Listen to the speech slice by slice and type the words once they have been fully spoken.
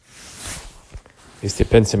Este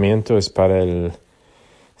pensamiento es para el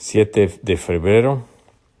 7 de febrero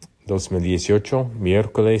 2018,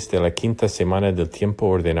 miércoles de la quinta semana del tiempo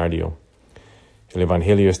ordinario. El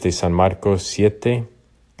Evangelio es de San Marcos 7,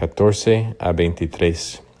 14 a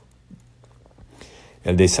 23.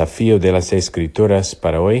 El desafío de las Escrituras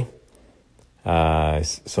para hoy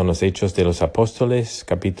son los Hechos de los Apóstoles,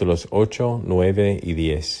 capítulos 8, 9 y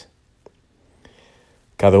 10.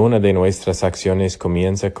 Cada una de nuestras acciones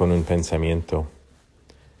comienza con un pensamiento.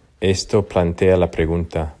 Esto plantea la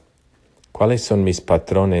pregunta: ¿cuáles son mis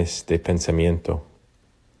patrones de pensamiento?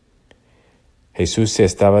 Jesús se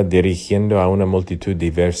estaba dirigiendo a una multitud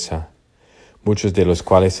diversa, muchos de los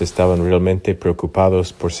cuales estaban realmente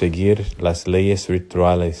preocupados por seguir las leyes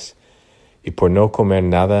rituales y por no comer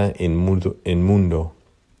nada inmundo.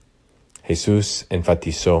 Jesús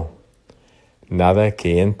enfatizó: nada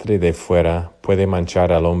que entre de fuera puede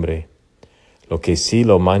manchar al hombre. Lo que sí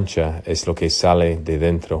lo mancha es lo que sale de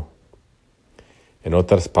dentro. En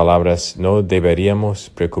otras palabras, no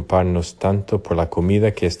deberíamos preocuparnos tanto por la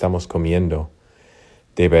comida que estamos comiendo.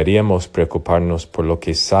 Deberíamos preocuparnos por lo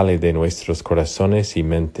que sale de nuestros corazones y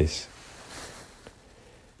mentes.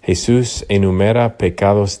 Jesús enumera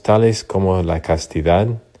pecados tales como la castidad,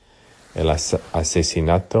 el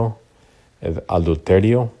asesinato, el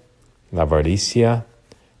adulterio, la avaricia,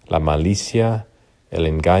 la malicia, el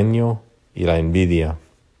engaño y la envidia.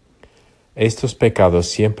 Estos pecados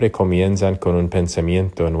siempre comienzan con un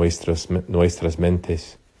pensamiento en nuestras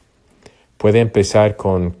mentes. Puede empezar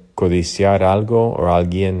con codiciar algo o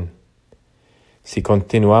alguien. Si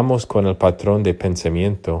continuamos con el patrón de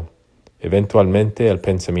pensamiento, eventualmente el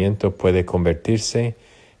pensamiento puede convertirse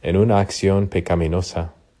en una acción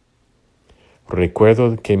pecaminosa.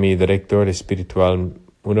 Recuerdo que mi director espiritual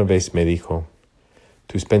una vez me dijo: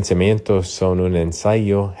 tus pensamientos son un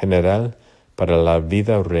ensayo general para la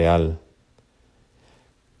vida real.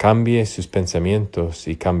 Cambie sus pensamientos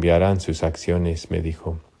y cambiarán sus acciones, me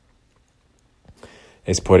dijo.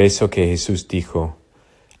 Es por eso que Jesús dijo: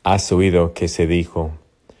 has oído que se dijo,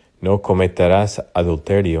 no cometerás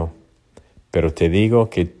adulterio. Pero te digo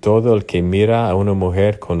que todo el que mira a una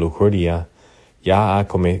mujer con lujuria ya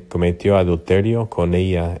cometió adulterio con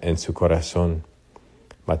ella en su corazón.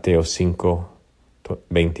 Mateo 5,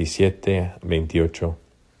 27, 28.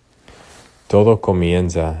 Todo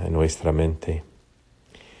comienza en nuestra mente.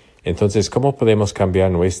 Entonces, ¿cómo podemos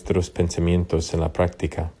cambiar nuestros pensamientos en la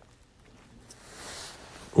práctica?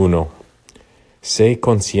 1. Sé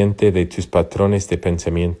consciente de tus patrones de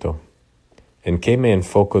pensamiento. ¿En qué me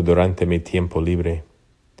enfoco durante mi tiempo libre?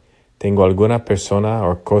 ¿Tengo alguna persona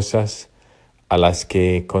o cosas a las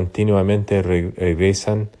que continuamente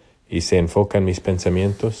regresan y se enfocan mis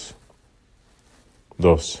pensamientos?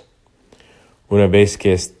 2. Una vez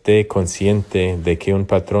que esté consciente de que un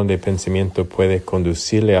patrón de pensamiento puede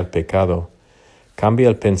conducirle al pecado, cambia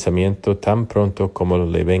el pensamiento tan pronto como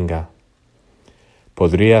le venga.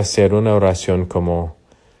 Podría hacer una oración como: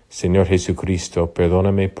 Señor Jesucristo,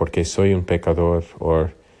 perdóname porque soy un pecador, o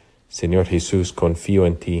Señor Jesús, confío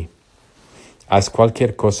en ti. Haz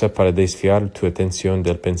cualquier cosa para desviar tu atención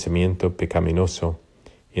del pensamiento pecaminoso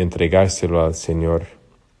y entregárselo al Señor.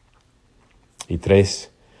 Y 3.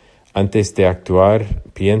 Antes de actuar,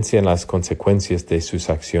 piense en las consecuencias de sus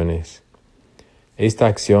acciones. Esta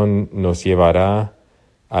acción nos llevará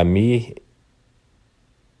a mí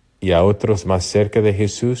y a otros más cerca de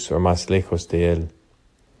Jesús o más lejos de Él.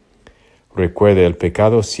 Recuerde, el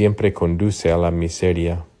pecado siempre conduce a la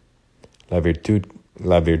miseria. La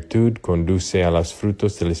virtud conduce a los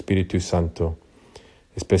frutos del Espíritu Santo,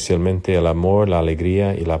 especialmente el amor, la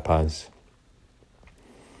alegría y la paz.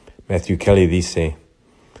 Matthew Kelly dice: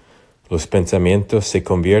 los pensamientos se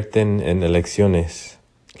convierten en elecciones.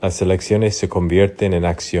 Las elecciones se convierten en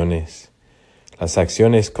acciones. Las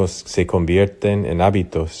acciones se convierten en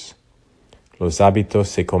hábitos. Los hábitos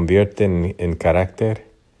se convierten en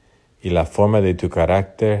carácter. Y la forma de tu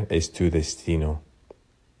carácter es tu destino.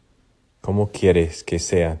 ¿Cómo quieres que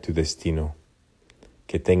sea tu destino?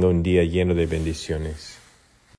 Que tenga un día lleno de bendiciones.